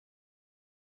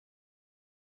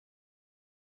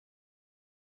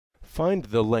find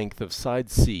the length of side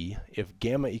C if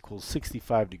gamma equals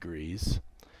 65 degrees,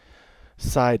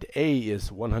 side A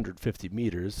is 150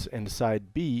 meters, and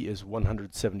side B is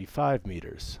 175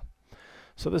 meters.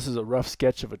 So this is a rough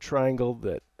sketch of a triangle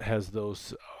that has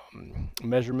those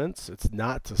measurements. It's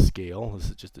not to scale. This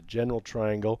is just a general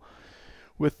triangle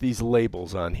with these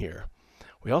labels on here.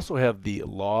 We also have the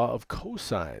law of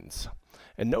cosines.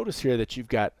 And notice here that you've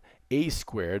got a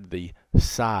squared, the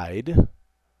side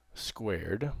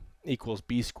squared, equals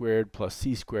b squared plus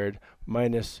c squared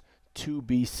minus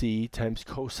 2bc times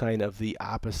cosine of the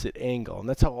opposite angle. And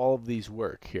that's how all of these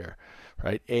work here,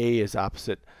 right? A is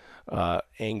opposite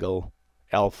angle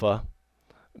alpha.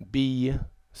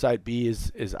 Side B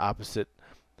is opposite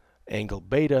angle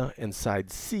beta, and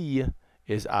side C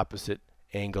is opposite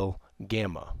angle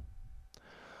gamma.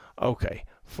 Okay,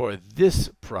 for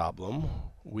this problem,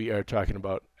 we are talking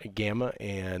about gamma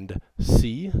and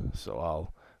C, so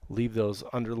I'll leave those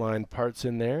underlined parts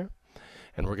in there,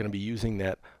 and we're going to be using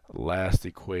that last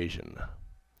equation.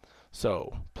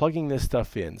 So, plugging this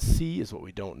stuff in, C is what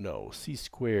we don't know. C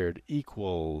squared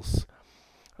equals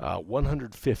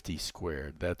 150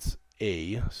 squared, that's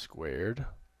A squared,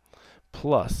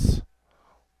 plus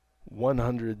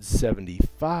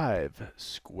 175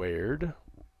 squared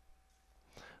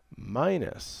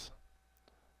minus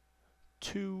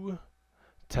 2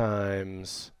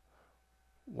 times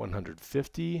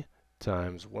 150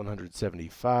 times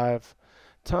 175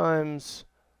 times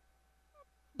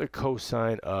the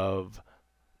cosine of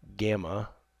gamma,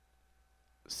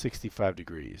 65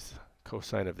 degrees.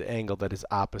 Cosine of the angle that is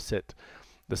opposite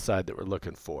the side that we're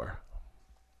looking for.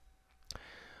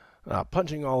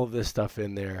 Punching all of this stuff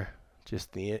in there,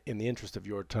 just in the interest of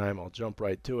your time, I'll jump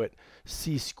right to it.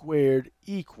 C squared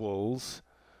equals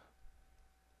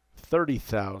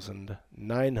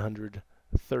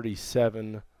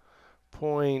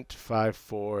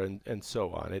 30,937.54 and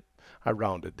so on. I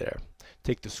rounded there.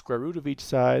 Take the square root of each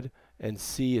side, and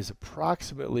C is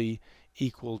approximately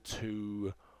equal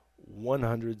to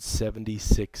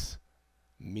 176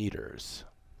 meters.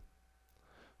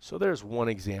 So there's one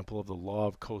example of the law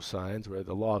of cosines, where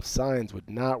the law of sines would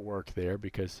not work there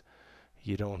because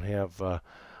you don't have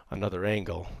another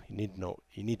angle. You need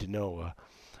to know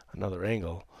another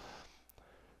angle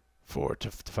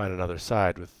to find another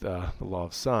side with the law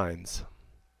of sines.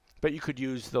 But you could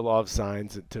use the law of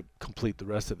sines to complete the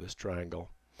rest of this triangle.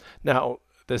 Now,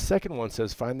 the second one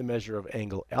says find the measure of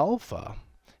angle alpha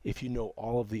if you know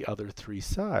all of the other three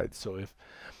sides. So if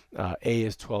A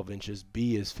is 12 inches,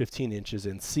 B is 15 inches,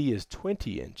 and C is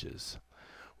 20 inches.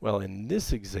 Well, in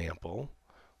this example,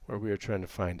 where we are trying to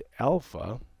find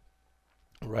alpha,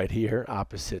 right here,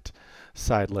 opposite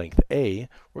side length A,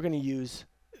 we're going to use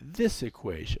this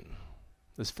equation,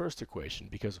 this first equation,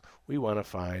 because we want to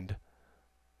find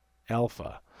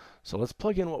alpha. So let's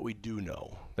plug in what we do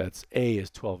know. That's A is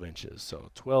 12 inches,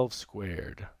 so 12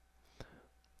 squared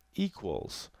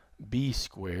equals B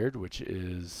squared, which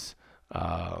is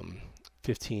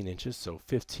 15 inches, so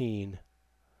 15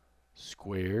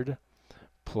 squared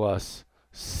plus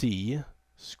C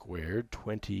squared,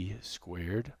 20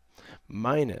 squared,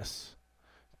 minus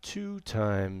 2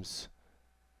 times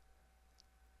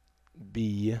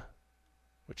B,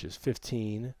 which is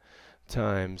 15,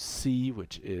 times C,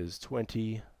 which is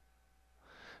 20,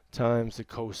 times the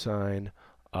cosine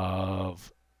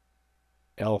of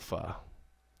alpha.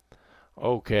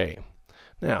 Okay,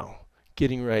 now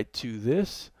getting right to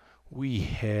this, we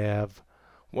have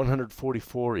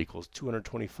 144 equals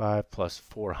 225 plus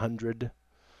 400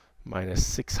 minus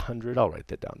 600. I'll write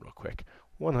that down real quick.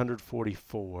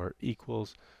 144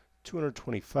 equals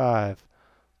 225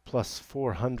 plus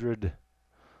 400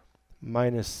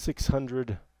 minus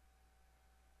 600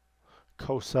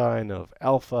 cosine of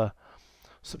alpha.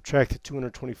 Subtract the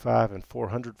 225 and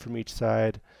 400 from each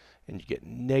side, and you get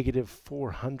negative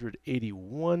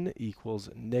 481 equals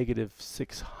negative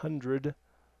 600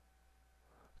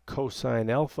 cosine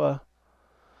alpha.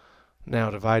 Now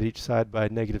divide each side by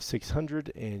negative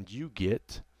 600, and you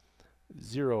get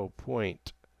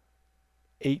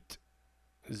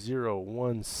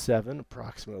 0.8017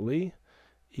 approximately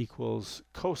equals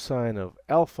cosine of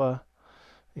alpha.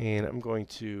 And I'm going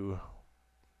to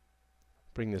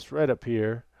bring this right up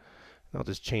here. I'll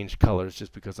just change colors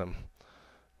just because I'm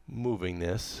moving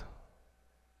this.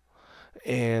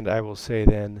 And I will say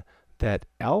then that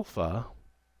alpha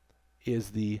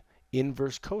is the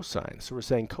inverse cosine. So we're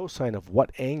saying cosine of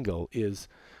what angle is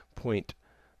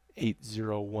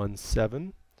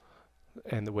 0.8017.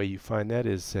 And the way you find that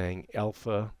is saying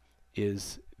alpha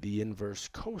is the inverse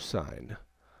cosine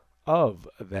of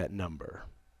that number.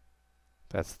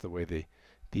 That's the way the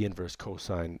inverse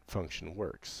cosine function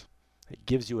works. It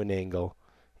gives you an angle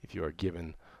if you are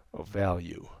given a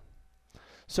value.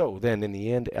 So then in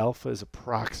the end, alpha is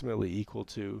approximately equal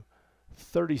to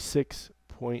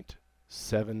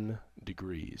 36.7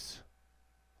 degrees.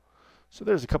 So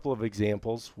there's a couple of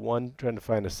examples, one trying to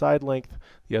find a side length,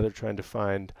 the other trying to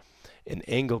find an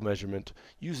angle measurement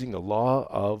using the law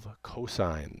of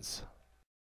cosines.